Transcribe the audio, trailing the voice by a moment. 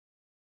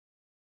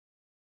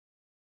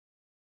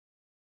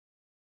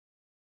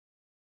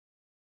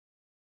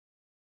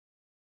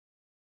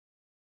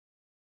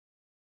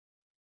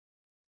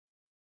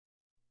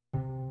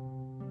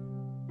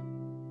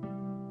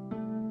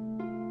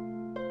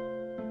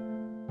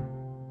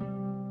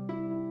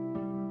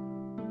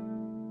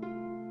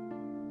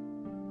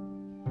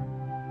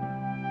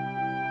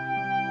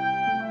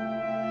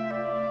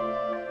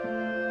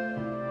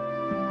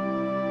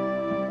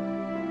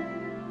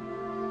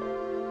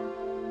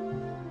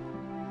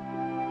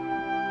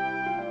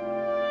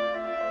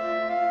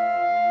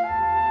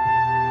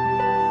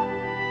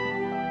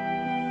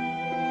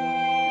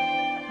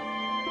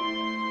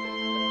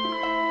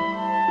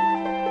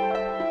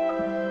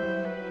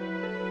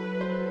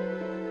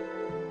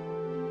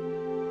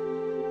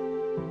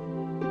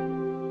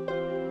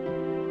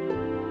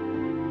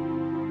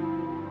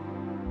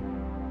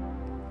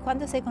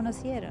¿Cuándo se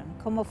conocieron?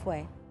 ¿Cómo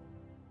fue?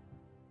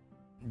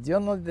 Yo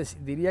no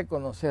diría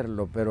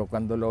conocerlo, pero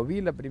cuando lo vi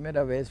la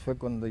primera vez fue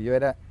cuando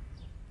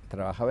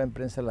trabajaba en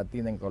Prensa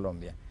Latina en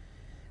Colombia.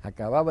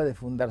 Acababa de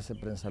fundarse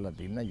Prensa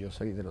Latina, yo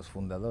soy de los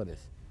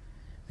fundadores,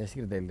 es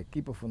decir, del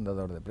equipo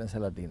fundador de Prensa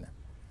Latina.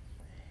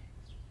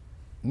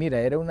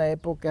 Mira, era una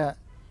época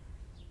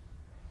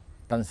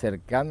tan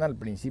cercana al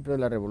principio de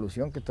la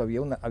revolución que todavía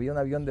había un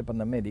avión de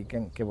Pan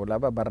American que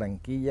volaba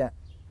Barranquilla,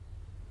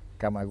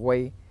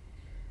 Camagüey,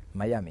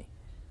 Miami.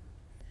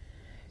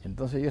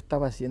 Entonces yo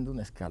estaba haciendo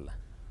una escala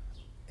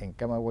en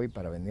Camagüey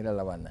para venir a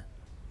La Habana.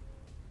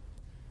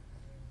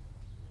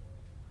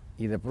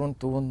 Y de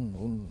pronto hubo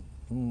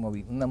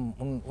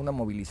una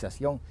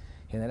movilización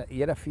general,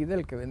 y era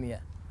Fidel que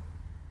venía.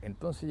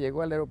 Entonces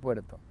llegó al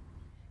aeropuerto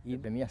y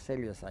tenía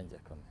Celia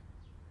Sánchez con él.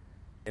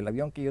 El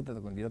avión que yo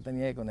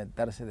tenía que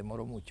conectar se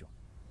demoró mucho,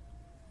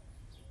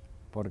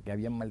 porque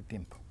había mal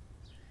tiempo.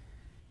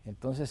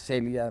 Entonces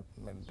Celia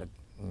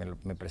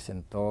me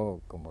presentó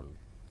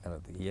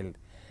y él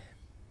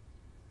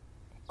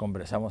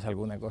conversamos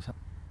alguna cosa.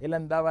 Él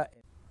andaba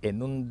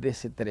en un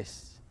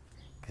DC-3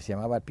 que se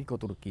llamaba Pico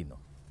Turquino.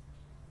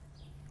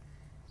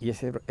 Y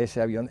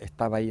ese avión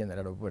estaba ahí en el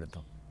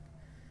aeropuerto.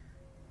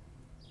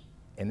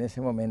 En ese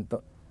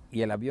momento,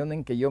 y el avión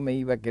en que yo me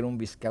iba, que era un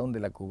Viscount de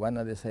la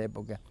Cubana de esa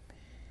época,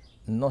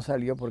 no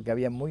salió porque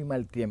había muy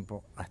mal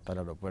tiempo hasta el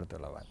aeropuerto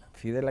de La Habana.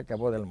 Fidel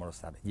acabó de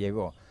almorzar,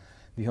 llegó,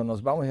 dijo,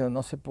 nos vamos, dijo,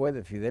 no se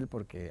puede, Fidel,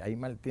 porque hay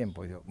mal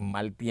tiempo. Dijo,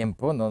 mal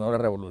tiempo, no, la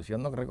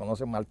revolución no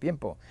reconoce mal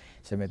tiempo.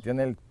 Se metió en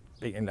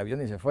el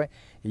avión y se fue,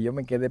 y yo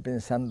me quedé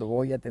pensando,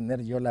 voy a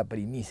tener yo la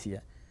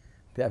primicia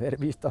de haber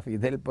visto a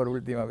Fidel por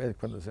última vez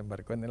cuando se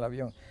embarcó en el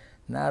avión.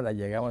 Nada,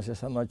 llegamos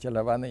esa noche a La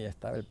Habana y ya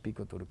estaba el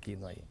Pico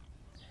Turquino ahí.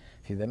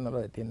 Fidel no lo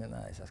detiene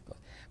nada de esas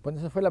cosas. Bueno,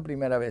 esa fue la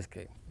primera vez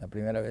que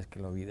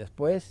lo vi.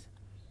 Después,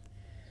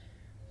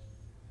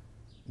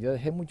 yo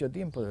dejé mucho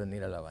tiempo de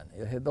venir a La Habana.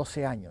 Yo dejé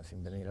 12 años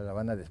sin venir a La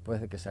Habana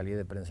después de que salí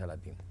de Prensa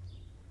Latina.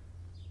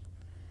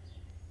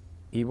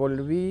 Y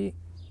volví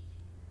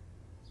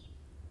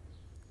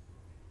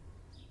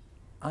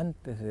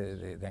antes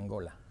de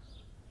Angola,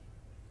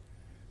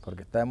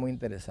 porque estaba muy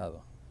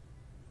interesado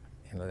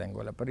en lo de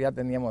Angola, pero ya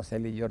teníamos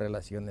él y yo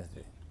relaciones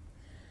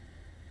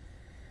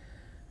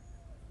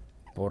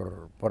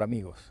por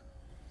amigos.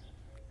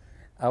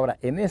 Ahora,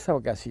 en esa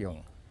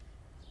ocasión,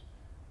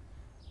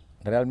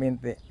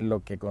 realmente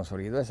lo que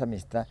consolidó esa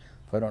amistad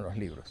fueron los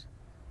libros,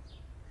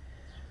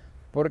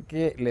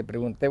 porque le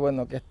pregunté,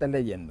 bueno, ¿qué estás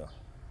leyendo?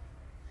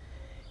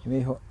 Y me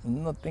dijo,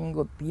 no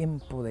tengo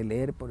tiempo de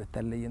leer por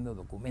estar leyendo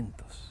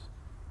documentos.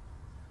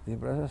 Y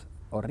pero eso es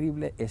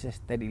horrible, es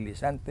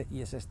esterilizante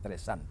y es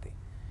estresante.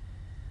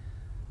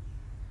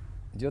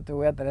 Yo te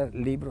voy a traer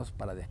libros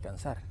para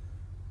descansar.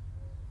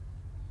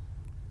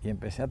 Y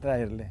empecé a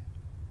traerle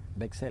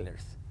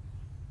bestsellers.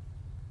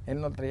 Él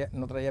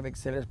no traía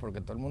bestsellers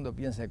porque todo el mundo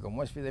piensa que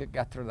como es Fidel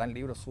Castro dan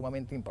libros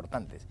sumamente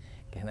importantes,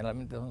 que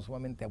generalmente son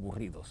sumamente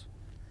aburridos.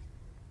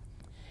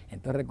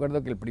 Entonces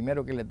recuerdo que el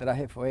primero que le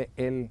traje fue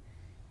el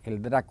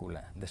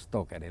Drácula de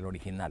Stoker, el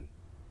original.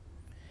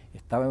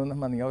 Estaba en unas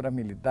maniobras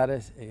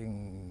militares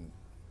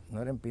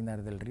no era en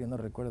Pinar del Río, no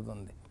recuerdo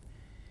dónde.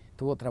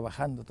 Estuvo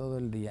trabajando todo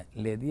el día.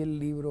 Le di el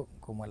libro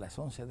como a las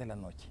 11 de la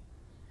noche.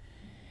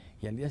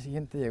 Y al día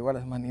siguiente llegó a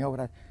las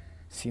maniobras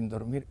sin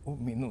dormir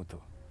un minuto.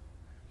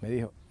 Me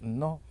dijo,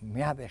 no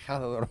me ha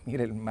dejado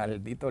dormir el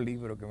maldito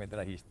libro que me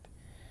trajiste.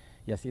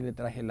 Y así le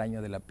traje El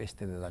año de la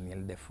peste de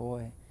Daniel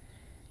Defoe,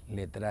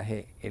 le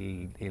traje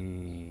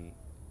el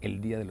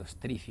Día de los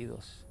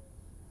Trífidos.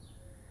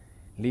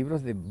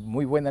 Libros de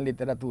muy buena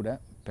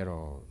literatura,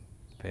 pero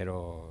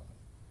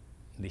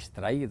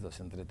distraídos,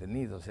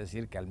 entretenidos, es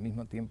decir, que al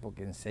mismo tiempo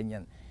que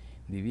enseñan,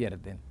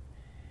 divierten.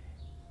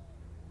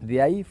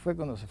 De ahí fue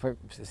cuando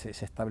se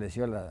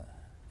estableció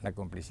la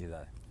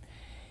complicidad.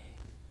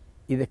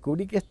 Y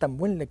descubrí que es tan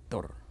buen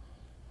lector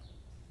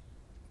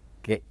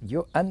que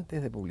yo,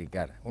 antes de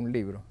publicar un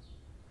libro,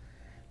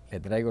 le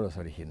traigo los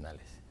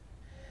originales.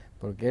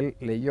 Porque él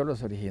leyó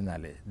los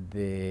originales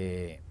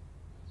de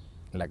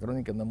La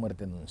crónica de una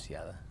muerte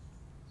anunciada.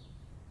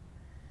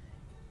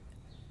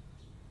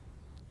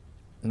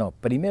 No,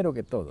 primero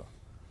que todo,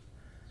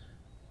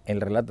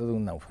 el relato de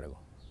un náufrago.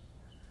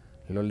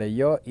 Lo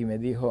leyó y me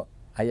dijo,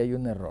 ahí hay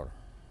un error.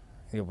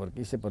 Digo, ¿por qué?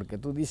 Dice, porque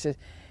tú dices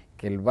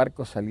que el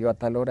barco salió a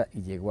tal hora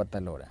y llegó a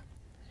tal hora.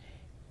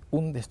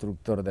 Un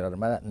destructor de la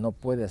Armada no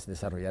puede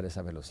desarrollar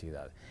esa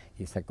velocidad.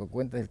 Y sacó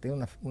cuenta, él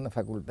tiene una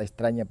facultad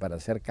extraña para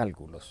hacer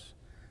cálculos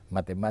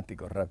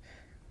matemáticos.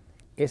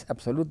 Es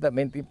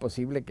absolutamente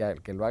imposible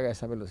que lo haga a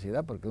esa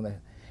velocidad, porque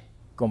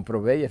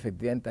comprobé y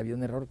efectivamente había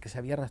un error que se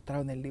había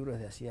arrastrado en el libro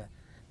desde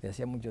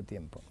hacía mucho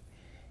tiempo.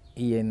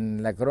 Y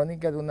en la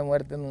crónica de una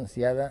muerte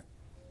anunciada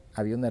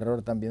había un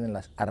error también en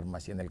las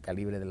armas y en el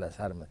calibre de las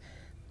armas.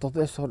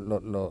 Todo eso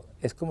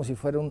es como si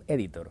fuera un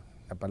editor,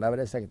 la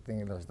palabra esa que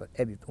tienen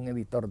un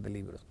editor de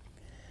libros.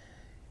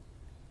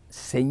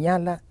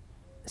 Señala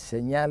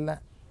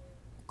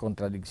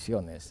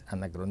contradicciones,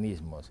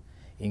 anacronismos,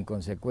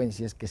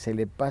 inconsecuencias que se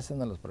le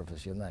pasan a los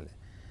profesionales.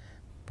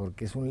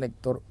 porque es un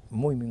lector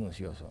muy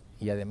minucioso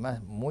y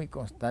además muy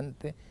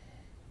constante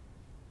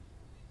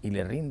y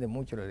le rinde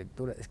mucho la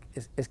lectura.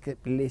 Es que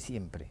lee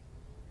siempre.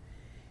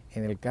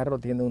 En el carro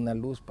tiene una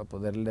luz para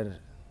poder leer,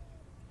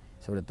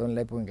 sobre todo en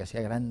la época en que hacía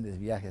grandes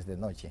viajes de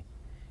noche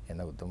en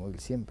automóvil,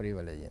 siempre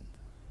iba leyendo.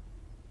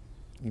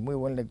 Y muy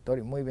buen lector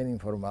y muy bien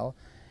informado,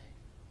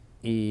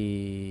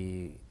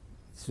 y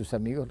sus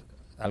amigos,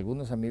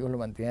 algunos amigos lo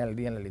mantienen al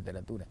día en la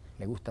literatura.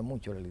 Le gusta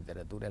mucho la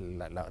literatura,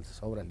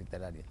 las obras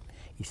literarias,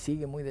 y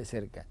sigue muy de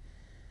cerca,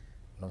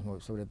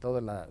 sobre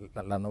todo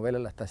la novela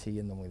la está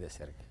siguiendo muy de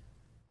cerca.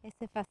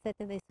 Ese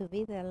facete de su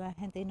vida la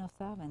gente no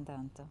sabe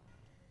tanto.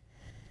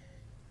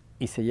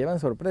 Y se llevan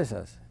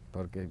sorpresas,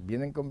 porque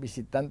vienen con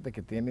visitantes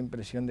que tienen la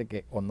impresión de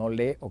que o no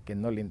lee o que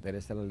no le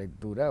interesa la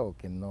lectura o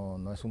que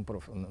no es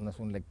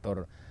un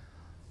lector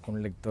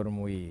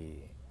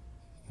muy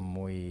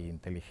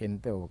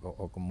inteligente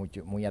o con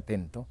muy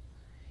atento,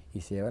 y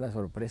se lleva la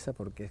sorpresa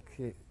porque es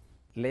que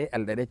lee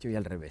al derecho y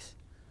al revés.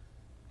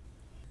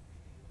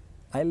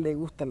 A él le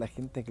gusta la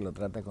gente que lo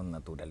trata con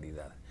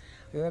naturalidad.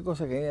 Hay una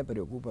cosa que a mí me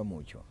preocupa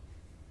mucho.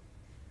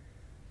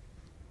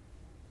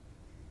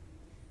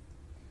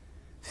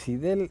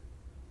 Fidel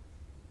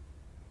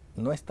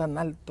no es tan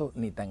alto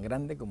ni tan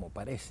grande como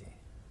parece,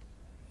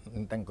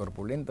 ni tan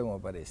corpulento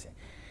como parece.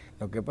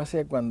 Lo que pasa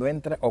es que cuando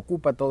entra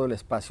ocupa todo el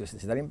espacio,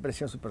 se da la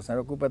impresión, su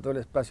personaje ocupa todo el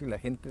espacio y la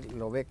gente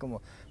lo ve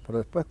como... Pero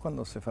después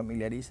cuando se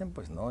familiarizan,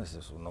 pues no, ese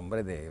es un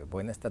hombre de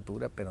buena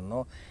estatura, pero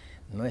no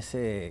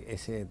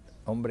ese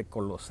hombre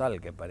colosal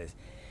que parece.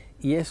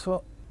 Y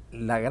eso,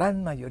 la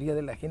gran mayoría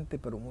de la gente,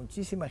 pero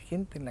muchísima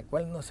gente en la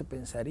cual no se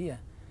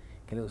pensaría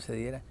que le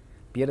sucediera,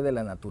 pierde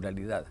la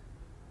naturalidad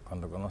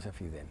cuando conoce a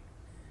Fidel,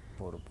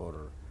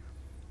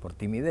 por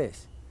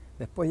timidez.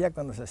 Después ya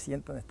cuando se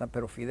sientan están,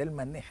 pero Fidel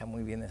maneja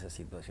muy bien esa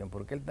situación,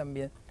 porque él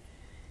también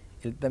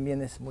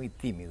es muy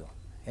tímido.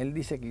 Él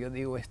dice que yo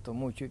digo esto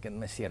mucho y que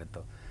no es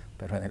cierto,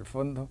 pero en el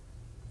fondo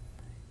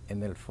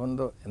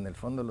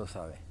lo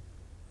sabe.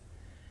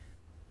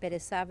 Pero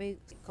sabe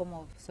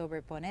cómo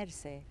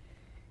sobreponerse.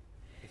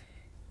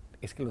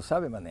 Es que lo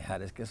sabe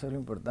manejar, es que eso es lo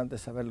importante,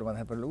 saberlo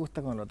manejar, pero le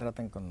gusta cuando lo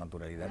tratan con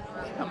naturalidad.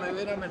 Déjame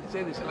ver a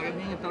Mercedes, la que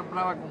niña está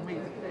brava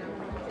conmigo.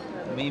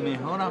 Mi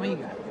mejor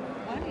amiga.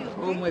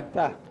 ¿Cómo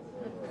está?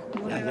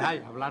 Ya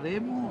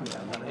hablaremos.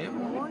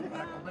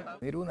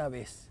 Pero una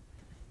vez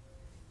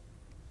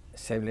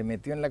se le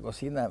metió en la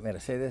cocina a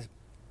Mercedes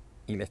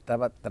y le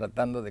estaba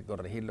tratando de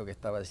corregir lo que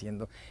estaba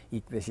haciendo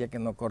y decía que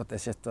no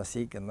cortes esto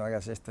así, que no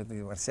hagas esto.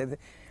 Y Mercedes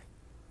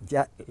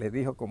ya le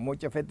dijo con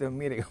mucho afecto: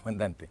 mire,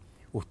 comandante,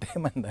 usted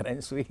mandará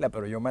en su isla,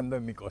 pero yo mando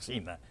en mi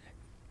cocina.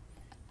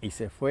 Y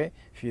se fue.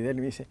 Fidel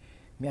me dice: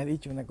 me ha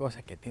dicho una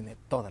cosa que tiene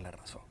toda la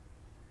razón.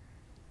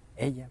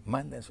 Ella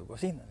manda en su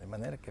cocina, de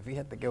manera que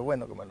fíjate qué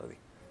bueno que me lo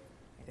dijo.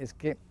 Es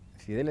que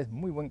Fidel es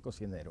muy buen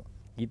cocinero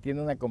y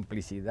tiene una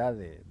complicidad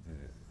de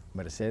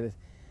Mercedes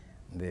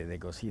de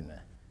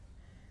cocina.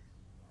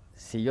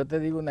 Si yo te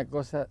digo una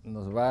cosa,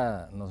 nos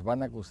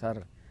van a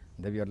acusar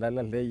de violar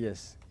las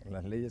leyes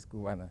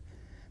cubanas,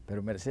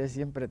 pero Mercedes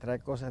siempre trae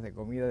cosas de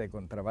comida de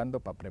contrabando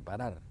para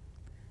preparar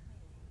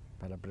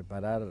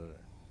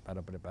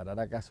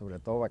acá, sobre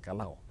todo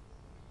bacalao.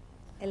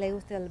 ¿A él le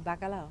gusta el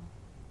bacalao?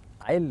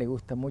 A él le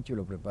gusta mucho y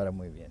lo prepara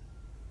muy bien.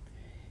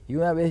 Y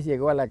una vez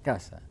llegó a la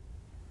casa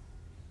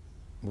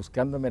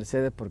buscando a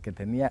Mercedes porque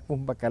tenía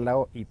un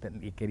bacalao y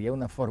quería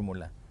una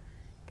fórmula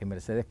que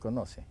Mercedes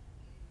conoce.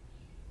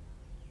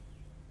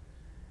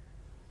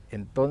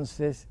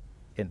 Entonces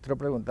entró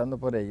preguntando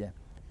por ella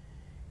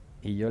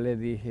y yo le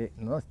dije: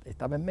 no,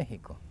 estaba en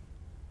México.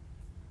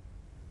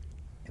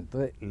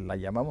 Entonces la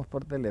llamamos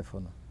por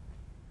teléfono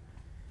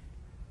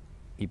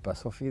y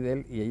pasó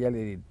Fidel y ella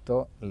le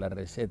dictó la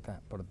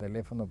receta por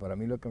teléfono. Para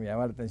mí lo que me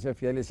llamaba la atención,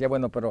 Fidel decía: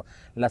 bueno, pero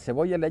la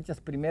cebolla la echas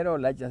primero o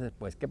la echas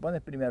después. ¿Qué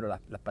pones primero?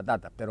 Las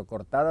patatas, pero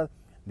cortadas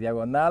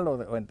diagonal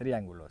o en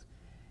triángulos.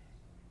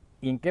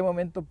 ¿Y en qué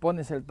momento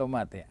pones el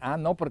tomate? Ah,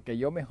 no, porque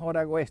yo mejor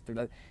hago esto.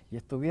 Y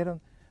estuvieron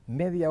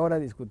media hora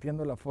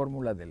discutiendo la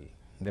fórmula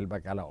del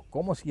bacalao.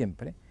 Como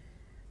siempre,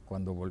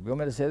 cuando volvió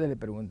Mercedes le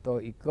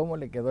preguntó: ¿y cómo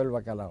le quedó el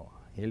bacalao?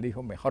 Y él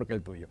dijo: mejor que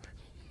el tuyo,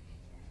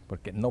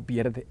 porque no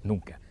pierde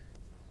nunca.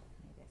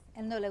 A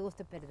él no le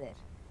gusta perder.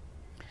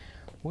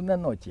 Una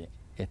noche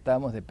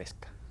estábamos de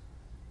pesca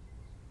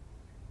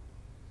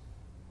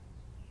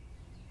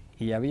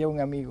y había un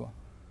amigo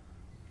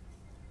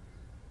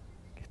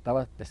que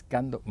estaba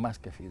pescando más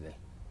que Fidel.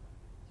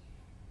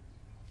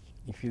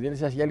 Y Fidel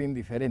se hacía el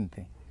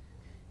indiferente,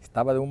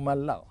 estaba de un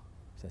mal lado,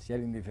 se hacía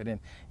el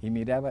indiferente y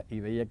miraba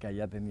y veía que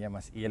allá tenía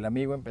más. Y el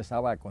amigo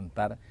empezaba a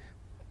contar,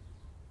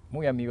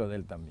 muy amigo de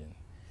él también,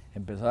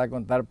 empezaba a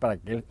contar para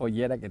que él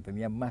oyera que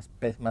tenía más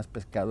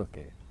pescados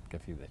que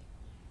Fidel.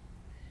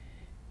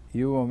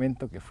 Y hubo un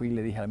momento que fui y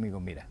le dije al amigo: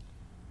 mira,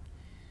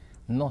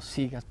 no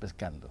sigas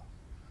pescando,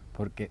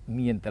 porque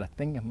mientras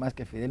tengas más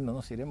que Fidel no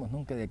nos iremos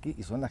nunca de aquí,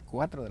 y son las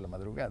 4 de la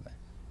madrugada.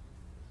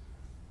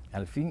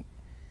 Al fin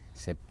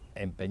se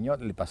empeñó,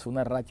 le pasó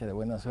una racha de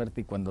buena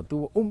suerte y cuando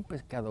tuvo un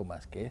pescado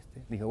más que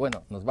este, dijo: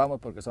 bueno, nos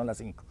vamos porque son las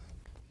 5.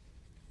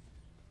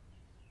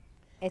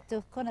 Esto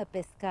es con el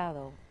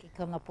pescado y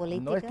con la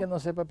política. No es que no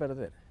sepa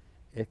perder,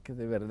 es que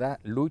de verdad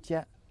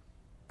lucha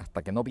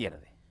hasta que no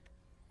pierde.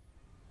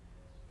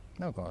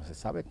 No, cuando se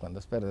sabe cuando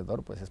es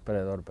perdedor, pues es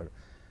perdedor, pero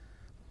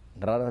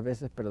raras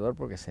veces es perdedor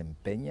porque se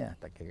empeña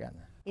hasta que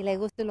gana. ¿Y le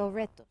gustan los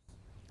retos?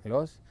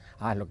 Es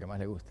lo que más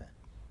le gusta.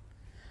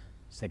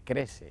 Se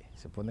crece,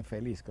 se pone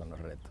feliz con los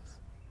retos.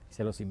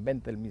 Se los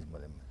inventa él mismo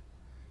además.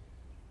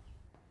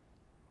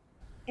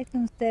 ¿Es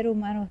un ser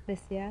humano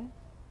especial?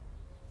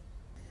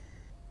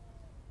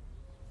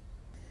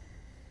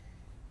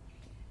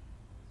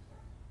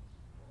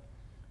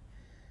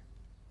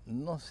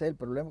 No sé, el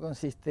problema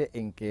consiste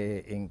en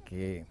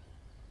que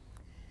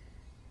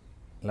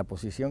la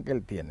posición que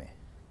él tiene,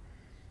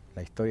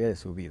 la historia de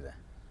su vida,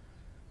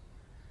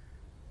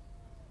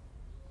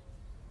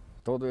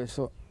 todo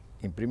eso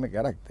imprime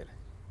carácter.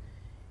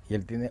 Y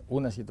él tiene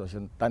una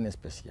situación tan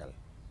especial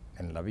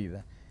en la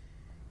vida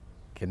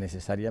que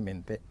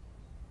necesariamente,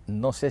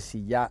 no sé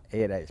si ya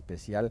era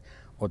especial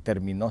o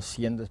terminó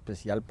siendo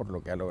especial por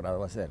lo que ha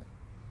logrado hacer.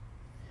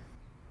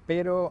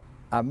 Pero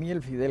a mí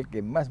el Fidel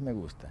que más me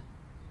gusta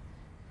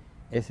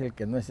es el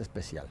que no es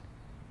especial,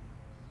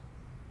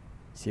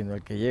 sino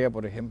el que llega,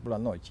 por ejemplo,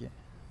 anoche,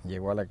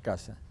 llegó a la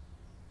casa,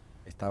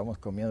 estábamos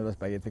comiendo los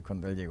espaguetis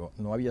cuando él llegó,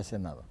 no había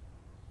cenado,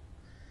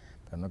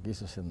 pero no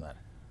quiso cenar.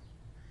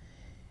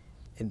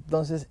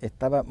 Entonces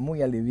estaba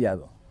muy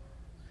aliviado,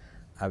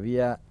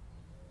 había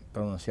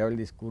pronunciado el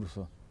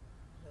discurso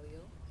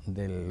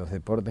de los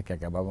deportes que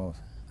acabamos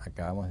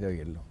de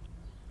oírlo,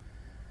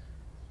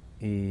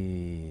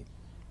 y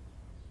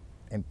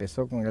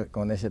empezó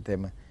con ese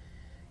tema.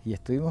 Y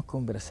estuvimos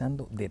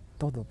conversando de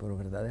todo, pero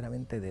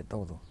verdaderamente de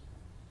todo,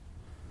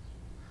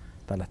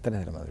 hasta las 3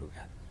 de la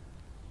madrugada.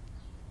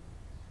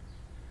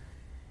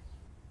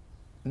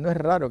 No es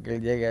raro que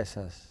él llegue a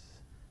esas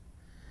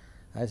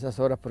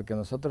horas porque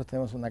nosotros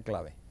tenemos una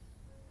clave.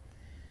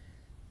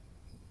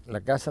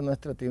 La casa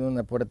nuestra tiene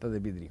una puerta de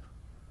vidrio,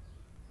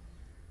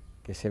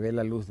 que se ve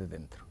la luz de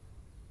dentro.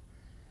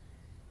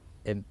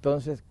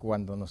 Entonces,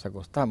 cuando nos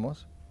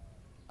acostamos,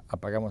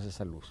 apagamos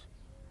esa luz.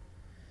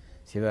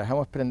 Si la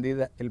dejamos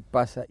prendida, él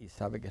pasa y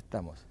sabe que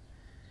estamos.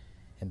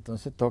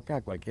 Entonces toca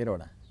a cualquier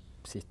hora,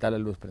 si está la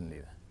luz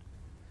prendida.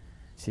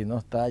 Si no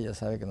está, ya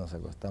sabe que nos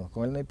acostamos.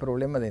 Con él no hay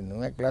problema de en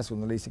una clase,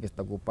 uno le dice que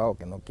está ocupado,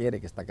 que no quiere,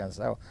 que está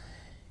cansado.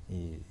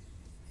 Y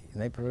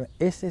no hay problema.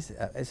 Ese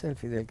es el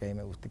Fidel que a mí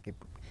me gusta,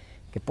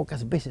 que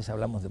pocas veces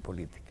hablamos de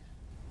política.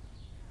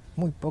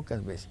 Muy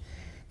pocas veces.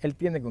 Él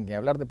tiene con quien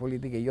hablar de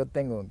política y yo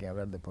tengo con quien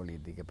hablar de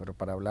política, pero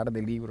para hablar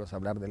de libros,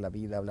 hablar de la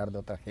vida, hablar de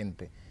otra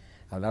gente,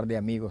 hablar de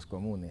amigos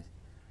comunes,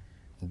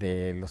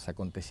 de los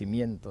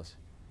acontecimientos.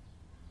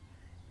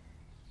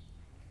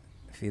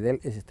 Fidel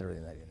es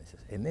extraordinario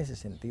en ese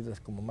sentido,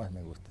 es como más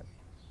me gusta a mí.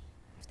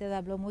 Usted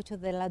habló mucho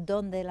del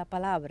don de la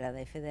palabra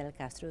de Fidel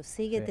Castro.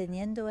 ¿Sigue Sí.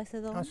 teniendo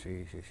ese don?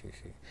 Sí.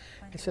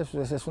 Bueno. Esa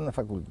es una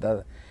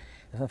facultad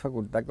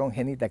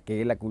congénita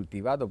que él ha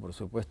cultivado, por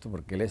supuesto,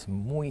 porque él es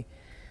muy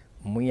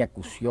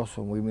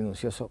acucioso, muy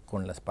minucioso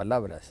con las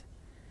palabras.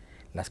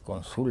 Las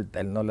consulta,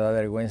 él no le da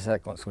vergüenza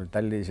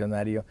consultar el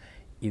diccionario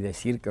y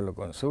decir que lo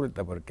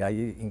consulta, porque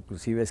hay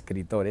inclusive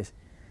escritores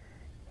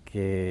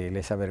que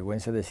les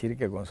avergüenza decir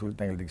que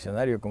consultan el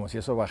diccionario, como si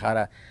eso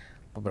bajara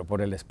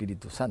por el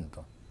Espíritu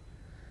Santo,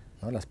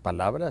 ¿no? Las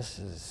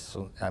palabras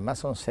además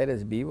son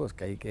seres vivos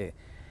que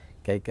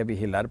hay que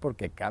vigilar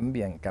porque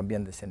cambian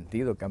de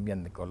sentido,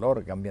 cambian de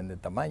color, cambian de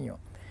tamaño.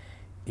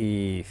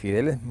 Y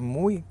Fidel es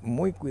muy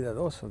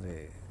cuidadoso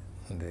de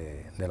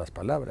las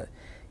palabras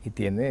y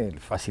tiene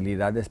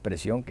facilidad de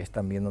expresión, que es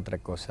también otra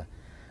cosa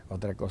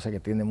que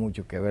tiene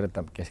mucho que ver,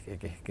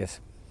 que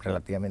es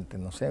relativamente,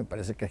 no sé, me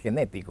parece que es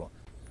genético.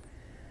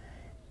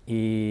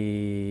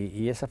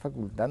 Y esa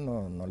facultad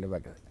no le va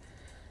a quedar.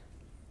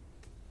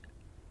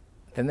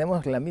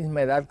 Tenemos la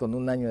misma edad con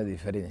un año de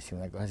diferencia,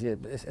 una cosa así.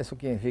 Eso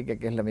significa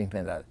que es la misma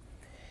edad.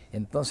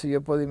 Entonces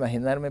yo puedo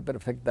imaginarme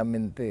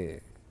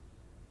perfectamente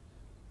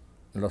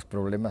los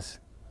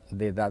problemas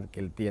de edad que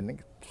él tiene,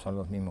 que son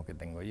los mismos que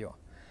tengo yo.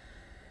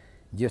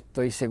 Yo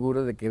estoy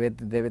seguro de que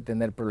debe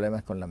tener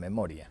problemas con la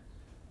memoria.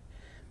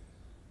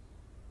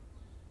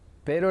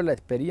 Pero la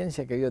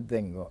experiencia que yo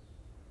tengo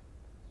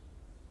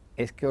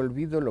es que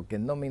olvido lo que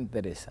no me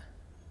interesa.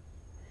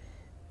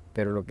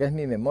 Pero lo que es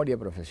mi memoria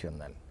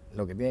profesional,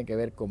 lo que tiene que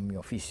ver con mi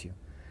oficio,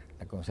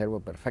 la conservo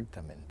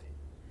perfectamente.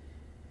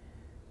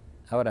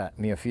 Ahora,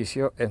 mi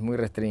oficio es muy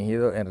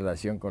restringido en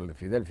relación con el de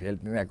Fidel. Fidel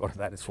tiene que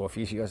acordar, su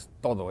oficio es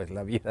todo, es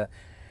la vida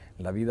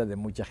de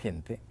mucha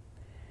gente.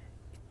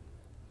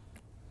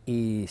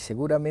 Y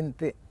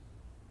seguramente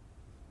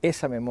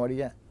esa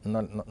memoria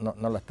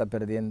no la está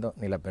perdiendo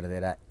ni la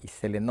perderá. Y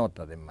se le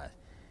nota además.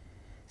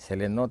 Se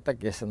le nota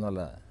que esa no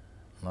la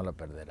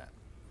perderá.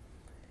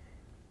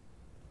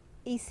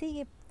 Y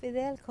sigue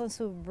Fidel con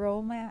sus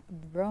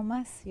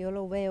bromas. Yo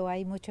lo veo,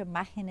 hay muchas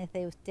imágenes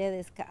de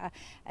ustedes,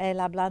 él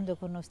hablando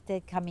con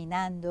usted,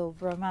 caminando,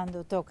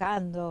 bromando,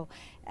 tocando.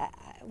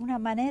 Una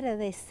manera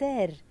de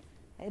ser,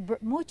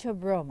 muchas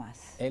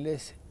bromas. Él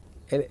es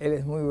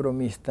muy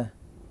bromista,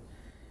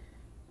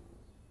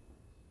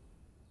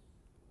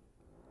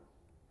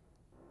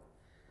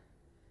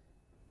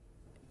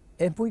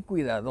 Es muy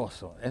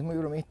cuidadoso, es muy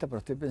bromista, pero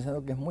estoy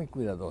pensando que es muy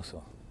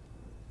cuidadoso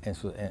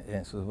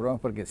en sus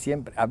bromas, porque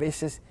siempre, a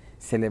veces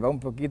se le va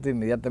un poquito e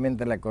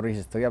inmediatamente la corrige.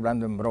 Estoy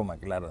hablando en broma,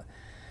 claro,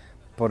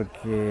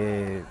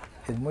 porque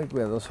es muy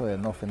cuidadoso de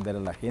no ofender a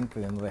la gente,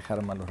 de no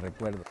dejar malos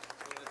recuerdos.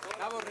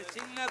 Cabo,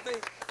 resígnate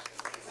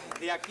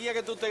de aquí a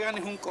que tú te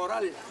ganes un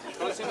coral el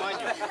próximo año.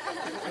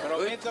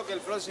 Prometo que el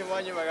próximo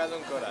año me gano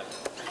un coral.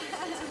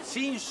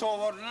 Sin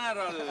sobornar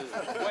al...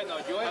 Bueno,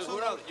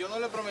 yo no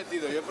lo he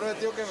prometido, yo he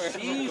prometido que me...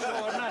 Sin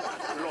sobornar,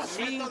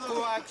 sin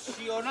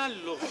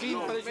coaccionarlo, sin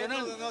Los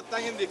presionarlo. métodos no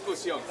están en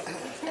discusión.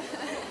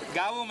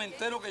 Gabo me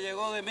entero que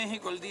llegó de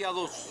México el día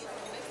 2.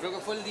 Creo que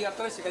fue el día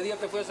 13. ¿Qué día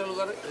te fue a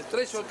saludar? ¿El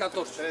 13 o el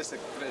 14? 13.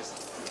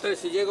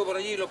 13. Llego por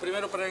allí y lo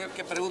primero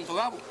que pregunto,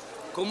 Gabo,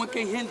 ¿cómo es que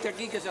hay gente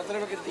aquí que se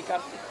atreve a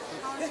criticarte?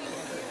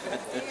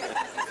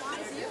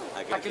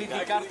 A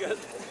criticarte.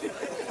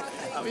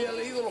 Había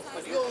leído los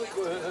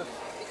periódicos.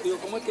 Digo,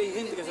 ¿cómo es que hay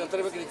gente que se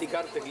atreve a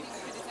criticarte aquí?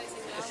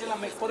 Esa es la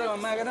prueba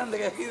más grande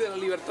que hay aquí de la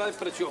libertad de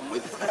expresión.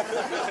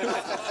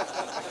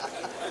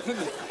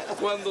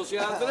 Cuando se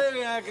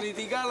atreven a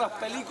criticar las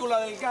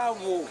películas del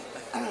Gabo.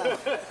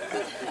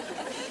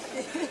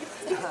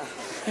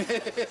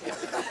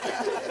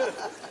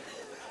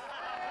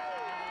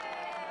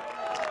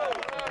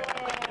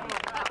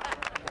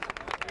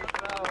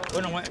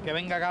 Bueno, que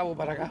venga Gabo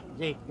para acá.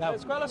 Sí, Gabo. La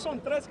escuela son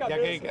 3 Ya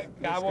cabezas. que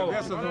Gabo.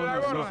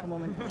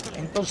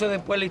 Entonces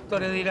después la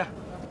historia dirá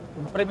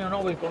un premio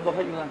Nobel con 2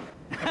 ayudantes.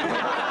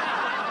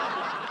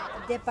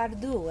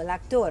 Depardieu, el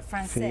actor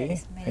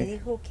francés, Sí, me sí.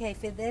 dijo que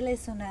Fidel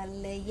es una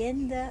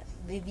leyenda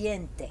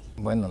viviente.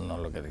 Bueno, no,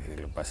 lo que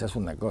pasa es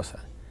una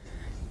cosa.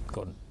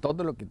 Con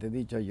todo lo que te he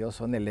dicho yo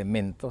son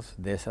elementos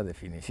de esa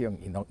definición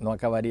y no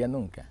acabaría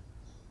nunca.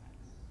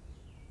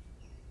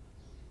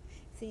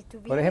 Si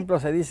tuviera- Por ejemplo,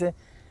 se dice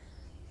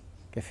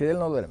que Fidel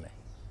no duerme.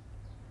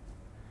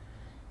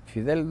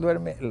 Fidel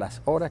duerme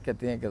las horas que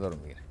tiene que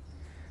dormir.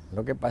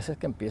 Lo que pasa es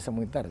que empieza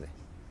muy tarde.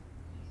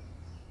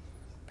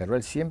 Pero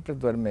él siempre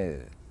duerme,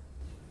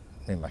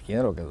 me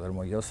imagino lo que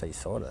duermo yo,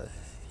 6 horas,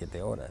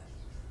 7 horas,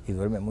 y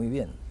duerme muy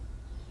bien.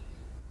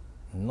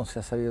 No se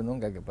ha sabido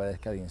nunca que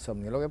padezca de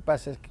insomnio. Lo que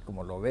pasa es que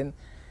como lo ven,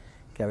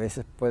 que a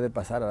veces puede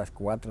pasar a las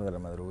 4 de la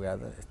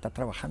madrugada, está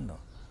trabajando.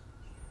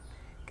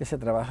 Que se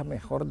trabaja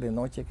mejor de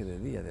noche que de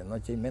día. De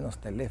noche hay menos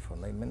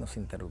teléfono, hay menos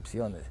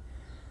interrupciones.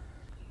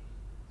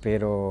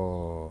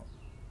 Pero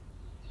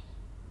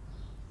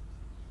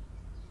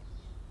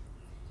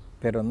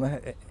no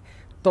es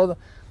todo.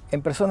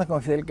 En personas como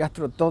Fidel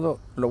Castro, todo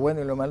lo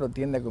bueno y lo malo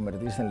tiende a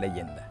convertirse en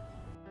leyenda.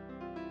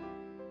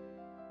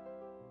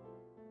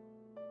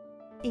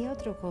 Y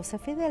otra cosa,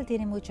 Fidel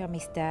tiene muchas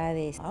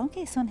amistades,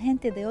 aunque son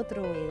gente de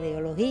otras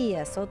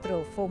ideologías, otra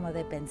forma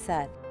de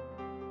pensar.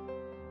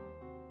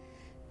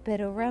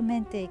 Pero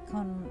realmente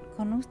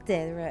con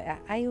usted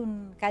hay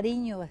un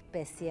cariño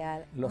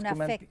especial, un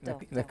afecto.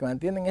 Los que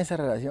mantienen esa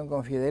relación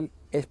con Fidel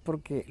es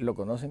porque lo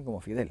conocen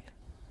como Fidel,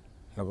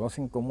 lo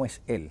conocen como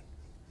es él,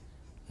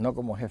 no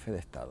como jefe de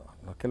Estado.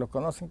 Los que lo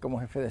conocen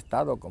como jefe de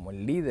Estado, como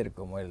el líder,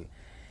 como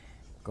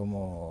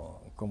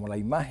la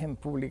imagen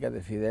pública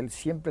de Fidel,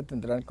 siempre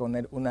tendrán con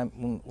él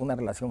una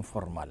relación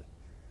formal.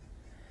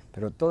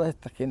 Pero toda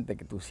esta gente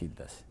que tú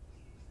citas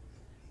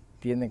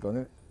tiene con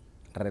él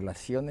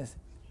relaciones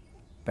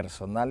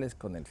personales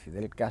con el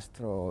Fidel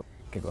Castro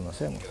que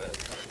conocemos.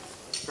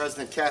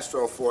 President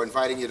Castro for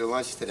inviting you to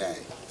lunch today.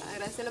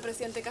 Agradecerle al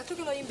presidente Castro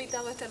que lo haya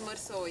invitado a este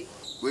almuerzo hoy.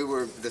 We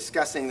were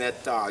discussing that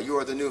you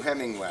are the new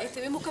Hemingway.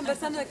 Estuvimos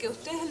conversando de que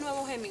usted es el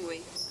nuevo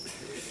Hemingway.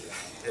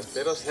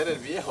 Espero ser el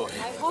viejo.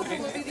 I hope it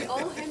will be the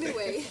old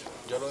Hemingway.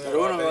 Yo lo único que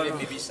voy a pedir es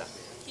mi visa.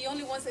 He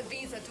only wants a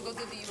visa to go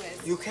to the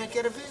U.S. You can't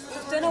get a visa?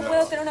 ¿Usted no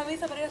puede tener una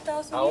visa para ir a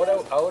Estados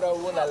Unidos? Ahora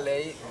hubo una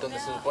ley donde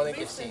se supone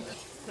que sí.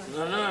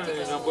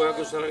 No puede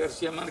acusar a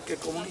García Márquez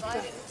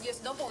comunista.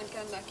 Yes, no one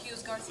can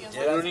accuse García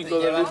El único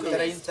Llevan delito.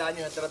 30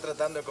 años estar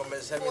tratando de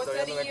convencerme y For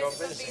todavía 30 no me years,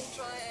 convence.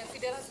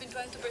 Fidel has been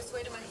trying to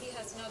persuade him and he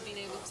has not been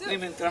able to. Y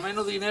mientras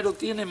menos dinero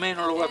tiene,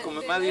 menos lo va a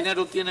convencer. Más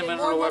dinero tiene,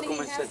 menos lo va a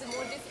convencer. The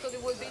more difficult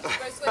it will be to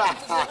persuade him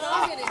to be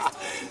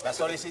communist. La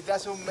solicité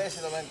hace un mes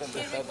y no me han He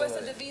contestado requested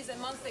todavía. the visa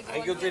months ago.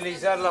 Hay que and he has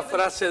utilizar never la given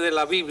frase de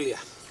la Biblia.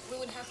 We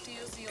would have to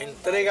use the old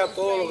Entrega Bible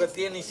todo lo que phrase,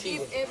 tiene y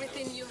sigue. Give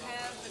everything you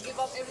have, give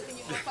up everything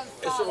you have and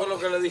Eso fue follow lo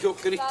que le dijo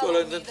Cristo. Follow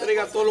Le me,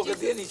 entrega that's todo lo what que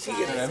Jesus tiene y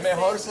sigue. Christ Es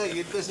mejor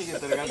seguirte sin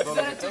entregar todo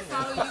lo que Better to tengo.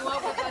 follow you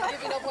up without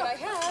giving up what I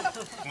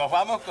have. Nos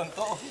vamos con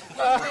todo. It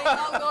may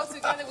not go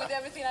together with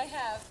everything I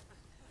have.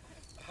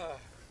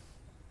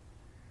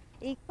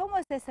 ¿Y cómo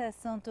es ese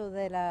asunto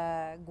de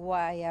la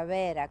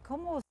guayabera?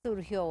 ¿Cómo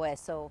surgió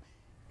eso?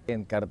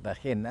 En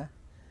Cartagena,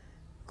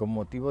 con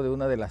motivo de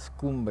una de las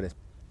cumbres,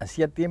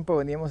 hacía tiempo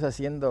veníamos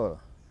haciendo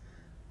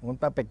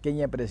una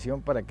pequeña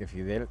presión para que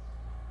Fidel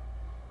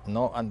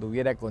no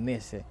anduviera con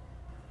ese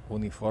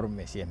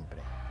uniforme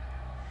siempre.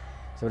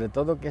 Sobre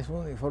todo que es un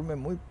uniforme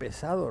muy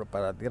pesado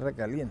para tierra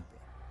caliente.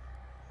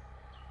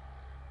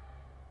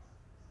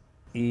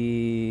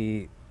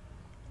 Y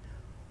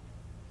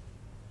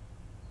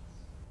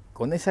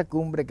con esa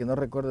cumbre, que no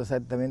recuerdo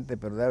exactamente,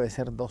 pero debe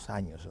ser 2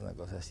 años, una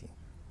cosa así.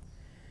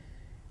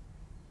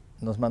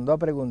 nos mandó a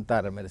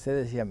preguntar, a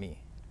Mercedes y a mí,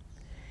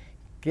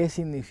 ¿qué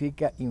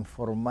significa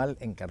informal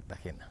en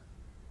Cartagena?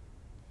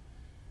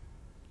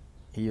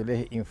 Y yo le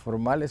dije,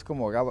 informal es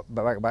como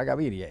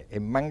vagaviria,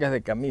 en mangas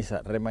de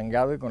camisa,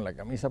 remangado y con la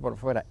camisa por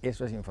fuera,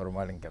 eso es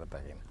informal en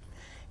Cartagena.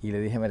 Y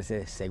le dije a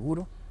Mercedes,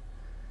 seguro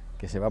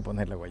que se va a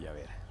poner la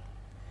guayabera.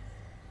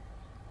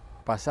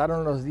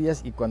 Pasaron los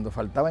días y cuando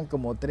faltaban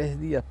como 3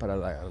 días para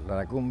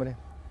la cumbre,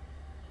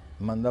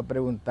 mandó a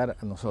preguntar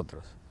a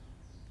nosotros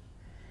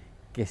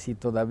que si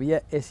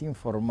todavía es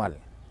informal.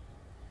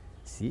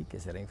 Sí, que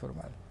será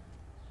informal.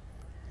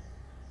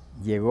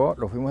 Llegó,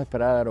 lo fuimos a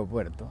esperar al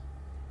aeropuerto,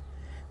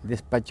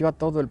 despachó a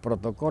todo el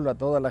protocolo, a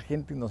toda la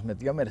gente y nos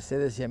metió a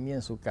Mercedes y a mí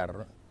en su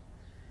carro.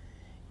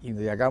 Y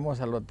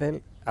llegamos al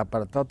hotel,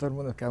 apartó a todo el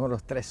mundo, nos quedamos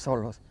los 3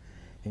 solos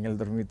en el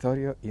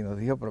dormitorio y nos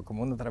dijo, pero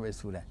como una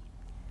travesura,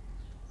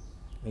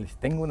 les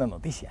tengo una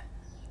noticia.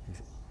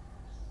 Dice,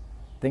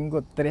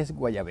 tengo 3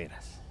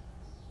 guayaberas,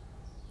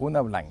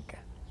 una blanca,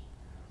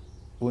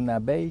 una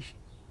beige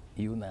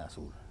y una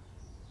azul.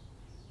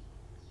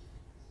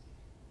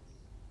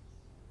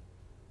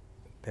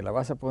 ¿Te la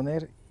vas a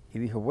poner? Y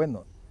dijo,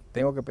 bueno,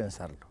 tengo que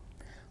pensarlo.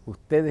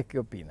 ¿Ustedes qué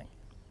opinan?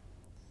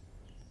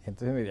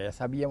 Entonces, mira, ya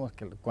sabíamos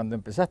que cuando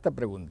empezaste a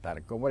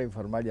preguntar cómo era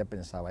informal, ya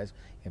pensaba eso.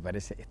 Me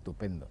parece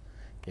estupendo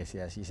que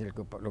sea así.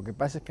 Lo que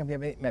pasa es que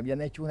me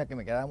habían hecho una que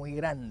me quedaba muy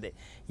grande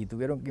y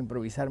tuvieron que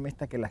improvisarme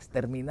esta que las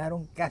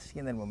terminaron casi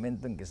en el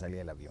momento en que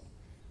salía el avión.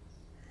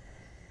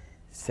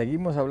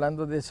 Seguimos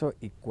hablando de eso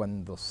y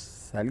cuando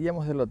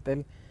salíamos del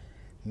hotel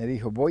me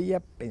dijo, voy a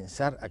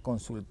pensar, a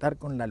consultar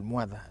con la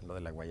almohada lo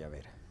de la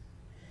guayabera.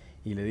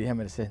 Y le dije a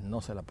Mercedes,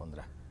 no se la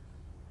pondrá.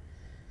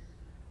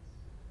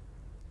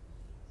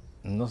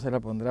 No se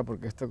la pondrá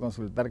porque esto de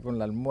consultar con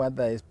la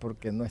almohada es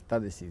porque no está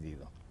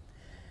decidido.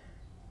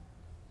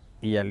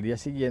 Y al día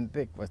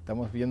siguiente, pues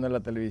estamos viendo la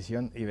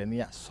televisión y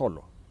venía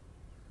solo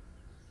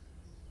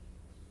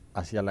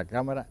hacia la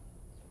cámara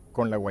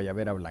con la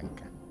guayabera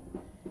blanca.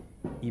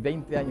 Y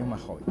 20 años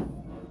más joven.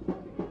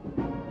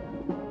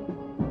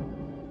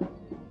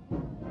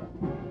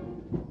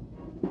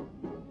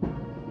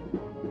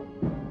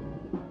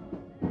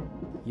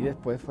 Y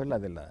después fue la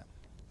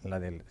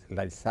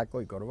del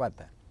saco y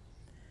corbata.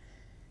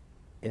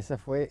 Esa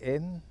fue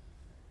en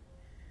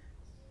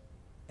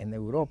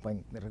Europa.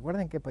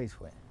 ¿Recuerdan qué país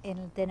fue?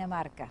 En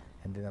Dinamarca.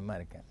 En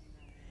Dinamarca.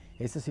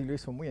 Eso sí lo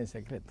hizo muy en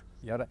secreto.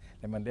 Y ahora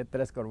le mandé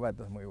 3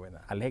 corbatas muy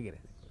buenas,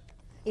 alegres.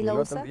 ¿Y lo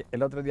usa?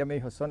 El otro día me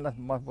dijo, son las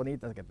más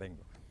bonitas que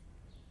tengo.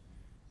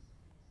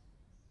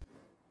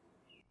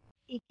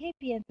 ¿Y qué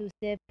piensa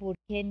usted por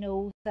qué no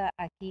usa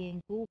aquí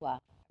en Cuba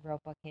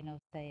ropa que no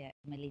sea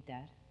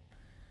militar?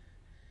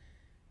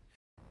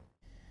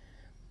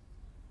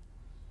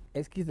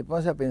 Es que si te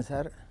pones a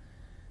pensar,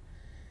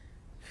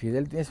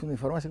 Fidel tiene su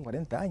uniforme hace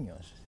 40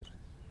 años.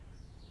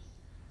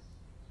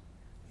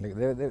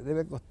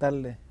 Debe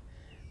costarle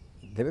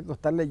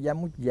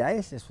ya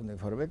ese es su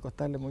uniforme, debe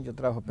costarle mucho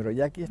trabajo, pero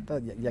ya aquí está,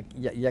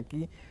 ya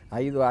aquí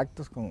ha ido a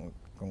actos con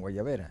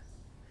guayabera.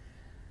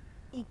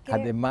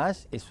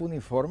 Además, es su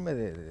uniforme,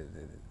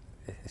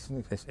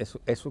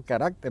 es su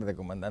carácter de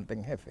comandante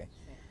en jefe.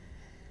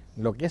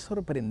 Lo que es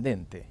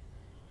sorprendente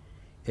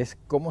es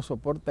cómo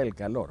soporta el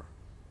calor.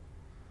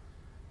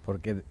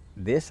 Porque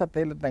de esa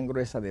tela tan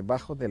gruesa,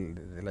 debajo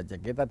de la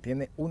chaqueta,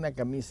 tiene una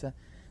camisa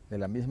de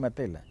la misma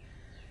tela.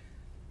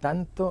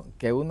 Tanto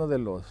que uno de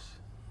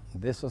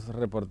esos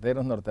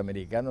reporteros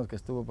norteamericanos que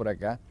estuvo por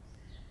acá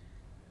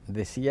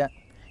decía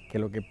que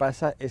lo que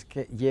pasa es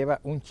que lleva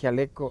un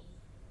chaleco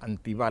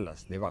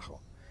antibalas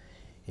debajo.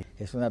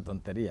 Es una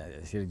tontería,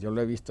 es decir, yo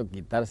lo he visto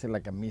quitarse la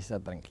camisa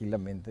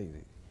tranquilamente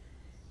y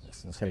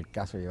no es el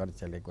caso de llevar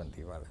chaleco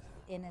antibalas.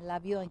 En el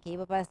avión que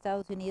iba para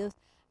Estados Unidos,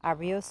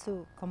 abrió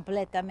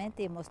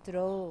completamente y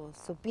mostró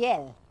su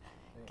piel,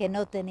 que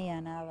no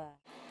tenía nada.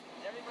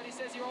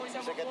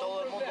 Dice que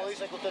todo el mundo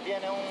dice que usted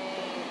tiene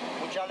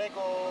un chaleco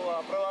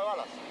a prueba de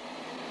balas.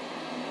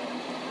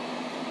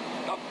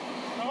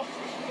 No.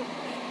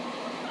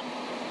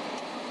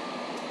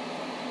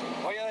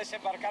 Voy a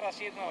desembarcar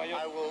así en Nueva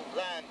York. I will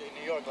land in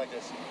New York like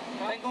this.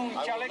 Tengo un I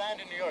will chaleco. land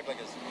in New York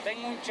like this.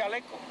 Tengo un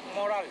chaleco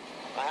moral.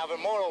 I have a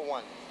moral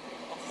one.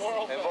 A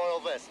moral A vest.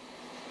 moral vest.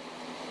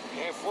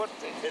 Qué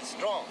fuerte. It's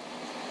strong.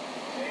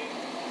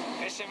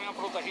 Ese me ha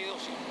protegido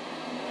siempre.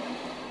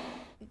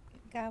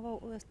 Gabo,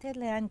 ¿usted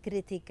le han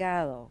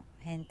criticado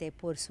gente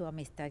por su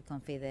amistad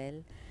con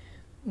Fidel?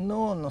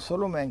 No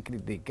solo me han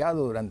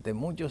criticado durante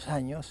muchos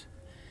años,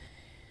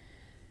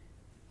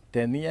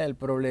 tenía el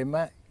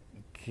problema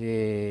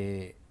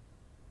que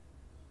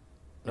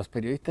los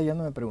periodistas ya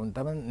no me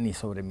preguntaban ni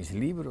sobre mis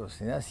libros,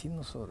 ni nada,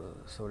 sino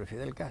sobre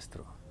Fidel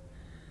Castro.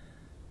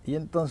 Y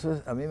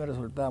entonces a mí me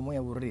resultaba muy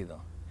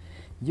aburrido.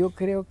 Yo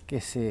creo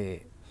que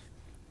se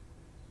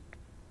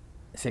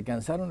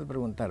cansaron de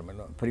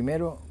preguntármelo.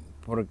 Primero,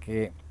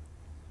 porque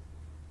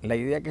la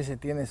idea que se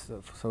tiene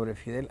sobre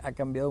Fidel ha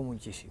cambiado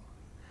muchísimo.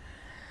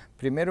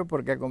 Primero,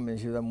 porque ha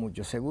convencido a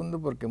muchos. Segundo,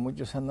 porque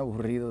muchos se han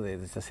aburrido de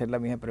hacer la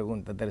misma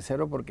pregunta.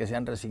 Tercero, porque se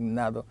han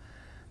resignado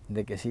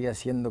de que siga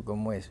siendo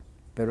como es.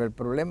 Pero el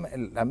problema,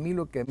 a mí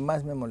lo que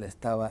más me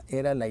molestaba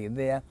era la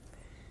idea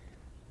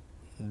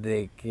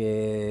de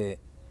que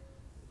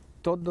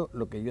todo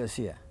lo que yo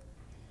hacía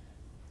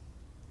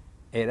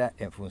era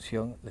en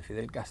función de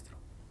Fidel Castro.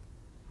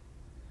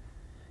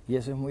 Y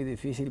eso es muy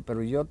difícil,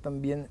 pero yo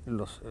también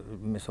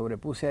me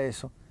sobrepuse a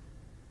eso,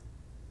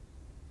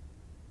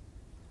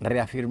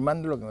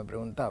 reafirmando lo que me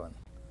preguntaban.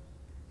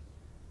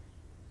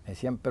 Me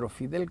decían, pero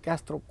Fidel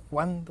Castro,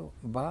 ¿cuándo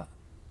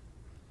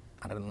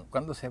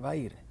se va a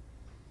ir?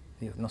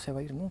 Digo, no se va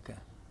a ir nunca,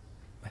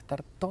 va a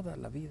estar toda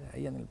la vida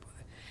ahí en el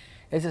poder.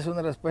 Esa es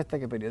una respuesta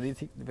que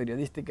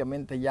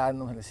periodísticamente ya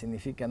no le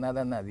significa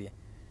nada a nadie.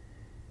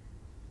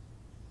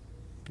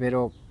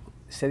 Pero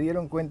se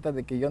dieron cuenta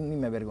de que yo ni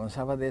me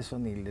avergonzaba de eso,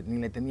 ni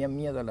le tenía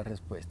miedo a las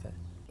respuestas.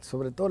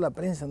 Sobre todo la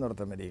prensa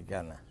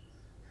norteamericana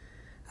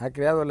ha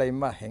creado la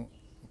imagen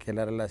que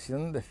la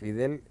relación de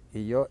Fidel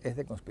y yo es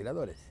de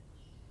conspiradores.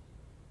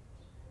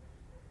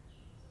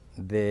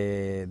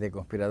 De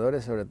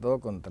conspiradores sobre todo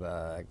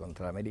contra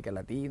América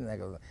Latina,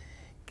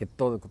 que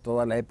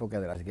toda la época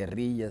de las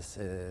guerrillas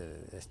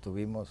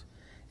estuvimos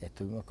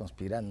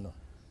conspirando.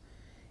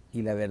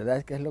 Y la verdad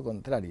es que es lo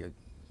contrario.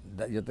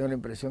 Yo tengo la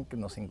impresión que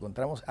nos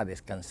encontramos a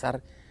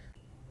descansar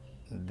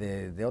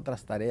de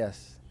otras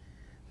tareas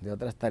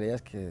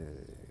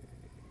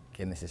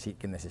que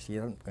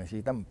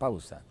necesitan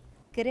pausa.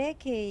 ¿Cree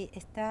que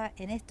está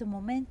en estos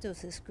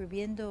momentos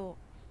escribiendo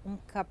un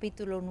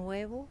capítulo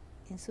nuevo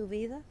en su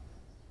vida?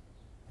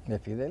 ¿De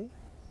Fidel?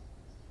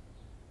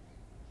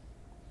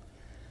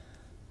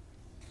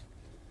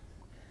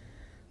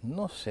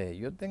 No sé,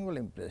 yo tengo la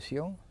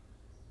impresión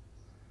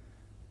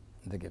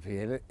de que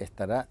Fidel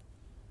estará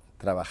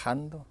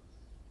trabajando,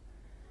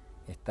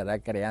 estará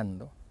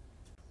creando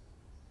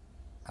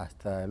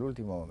hasta el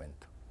último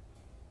momento.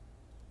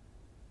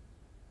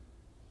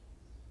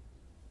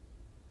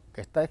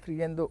 Que está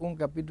escribiendo un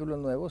capítulo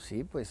nuevo,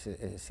 sí, pues es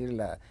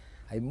decir,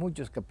 hay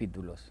muchos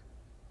capítulos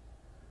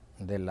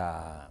de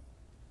la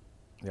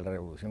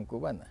Revolución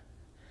Cubana.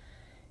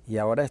 Y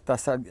ahora está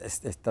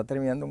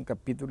terminando un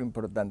capítulo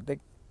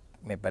importante,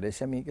 me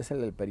parece a mí, que es el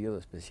del periodo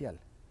especial.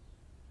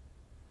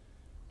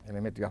 Él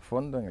me metió a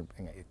fondo,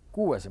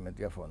 Cuba se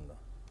metió a fondo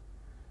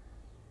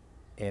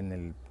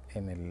en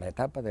la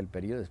etapa del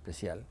periodo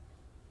especial,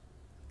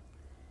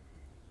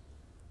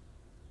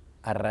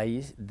 a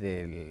raíz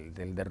del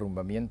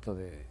derrumbamiento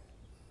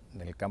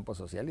del campo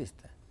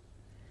socialista.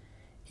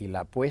 Y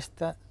la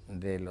apuesta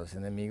de los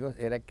enemigos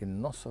era que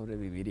no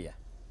sobreviviría.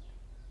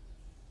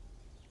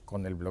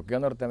 Con el bloqueo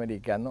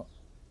norteamericano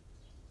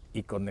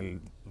y con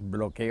el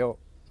bloqueo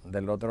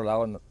del otro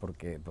lado,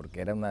 porque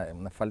era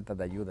una falta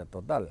de ayuda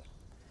total.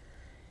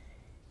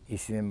 Y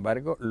sin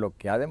embargo, lo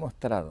que ha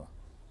demostrado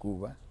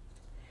Cuba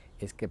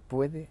es que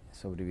puede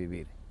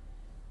sobrevivir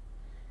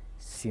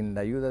sin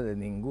la ayuda de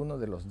ninguno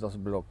de los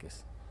dos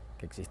bloques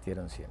que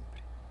existieron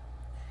siempre.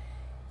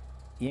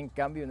 Y en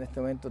cambio, en este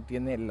momento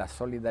tiene la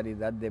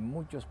solidaridad de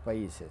muchos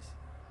países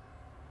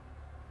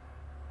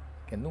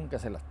que nunca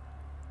se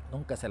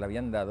la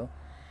habían dado,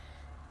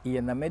 y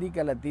en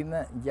América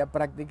Latina ya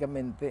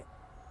prácticamente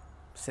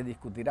se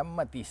discutirán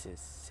matices,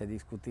 se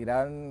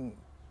discutirán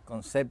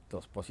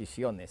conceptos,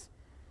 posiciones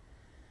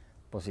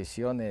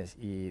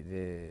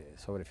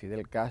sobre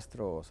Fidel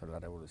Castro o sobre la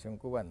Revolución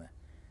Cubana,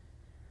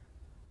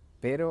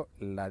 pero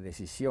la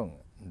decisión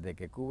de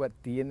que Cuba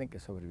tiene que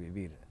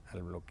sobrevivir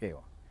al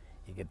bloqueo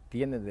y que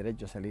tiene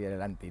derecho a salir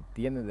adelante y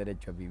tiene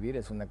derecho a vivir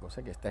es una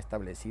cosa que está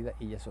establecida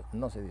y eso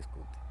no se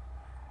discute.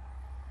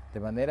 De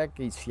manera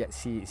que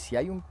si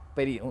hay un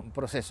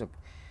proceso,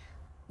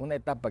 una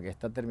etapa que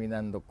está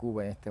terminando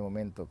Cuba en este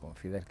momento con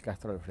Fidel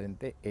Castro al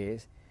frente,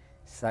 es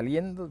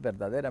saliendo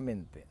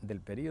verdaderamente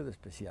del periodo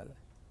especial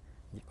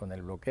y con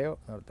el bloqueo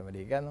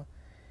norteamericano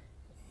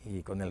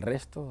y con el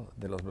resto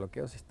de los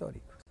bloqueos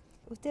históricos.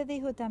 Usted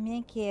dijo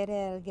también que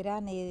era el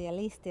gran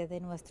idealista de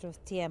nuestros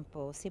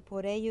tiempos y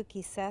por ello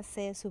quizás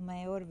sea su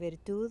mayor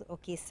virtud o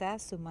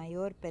quizás su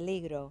mayor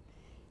peligro.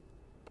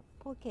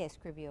 ¿Por qué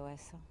escribió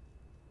eso?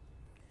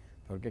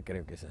 Porque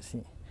creo que es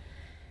así.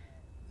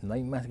 No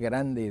hay más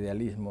grande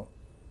idealismo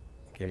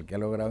que el que ha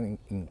logrado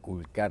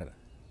inculcar,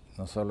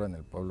 no solo en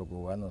el pueblo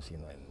cubano,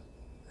 sino en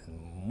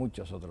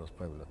muchos otros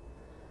pueblos,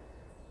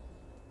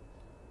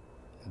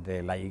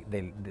 de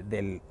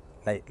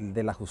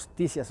la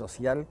justicia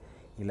social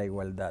y la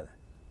igualdad.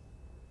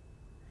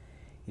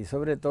 Y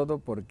sobre todo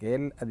porque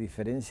él, a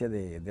diferencia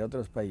de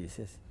otros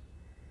países,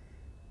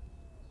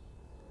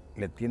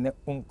 le tiene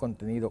un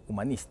contenido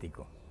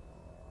humanístico,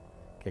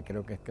 que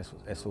creo que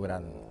es su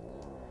gran,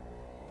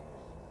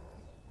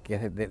 que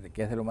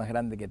es de lo más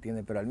grande que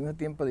tiene, pero al mismo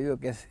tiempo digo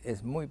que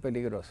es muy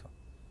peligroso.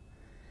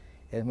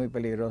 Es muy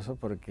peligroso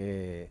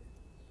porque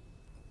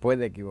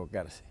puede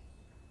equivocarse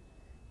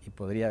y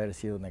podría haber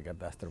sido una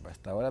catástrofe.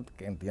 Hasta ahora,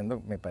 que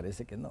entiendo, me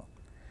parece que no.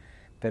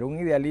 Pero un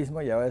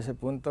idealismo llevado a ese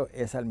punto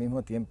es al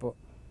mismo tiempo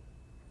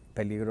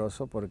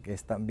peligroso porque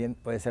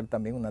puede ser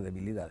también una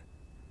debilidad.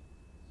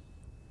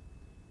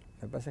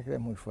 Me parece que es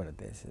muy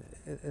fuerte,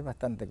 es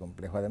bastante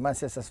complejo.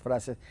 Además, esas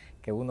frases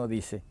que uno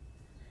dice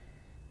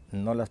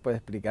no las puede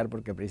explicar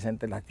porque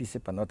precisamente las dice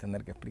para no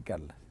tener que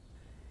explicarlas.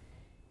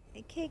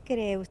 ¿Qué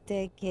cree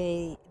usted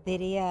que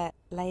diría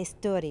la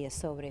historia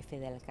sobre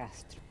Fidel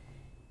Castro?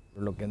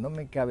 Lo que no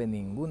me cabe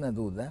ninguna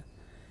duda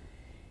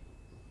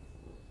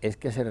es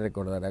que se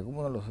recordará como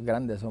uno de los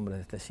grandes hombres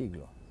de este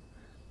siglo,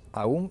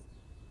 aún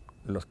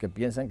los que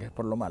piensan que es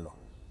por lo malo.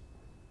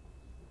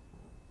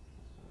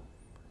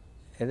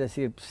 Es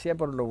decir, sea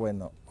por lo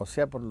bueno o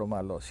sea por lo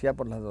malo, sea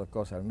por las dos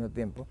cosas al mismo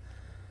tiempo,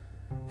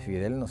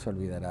 Fidel no se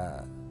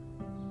olvidará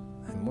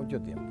en mucho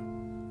tiempo.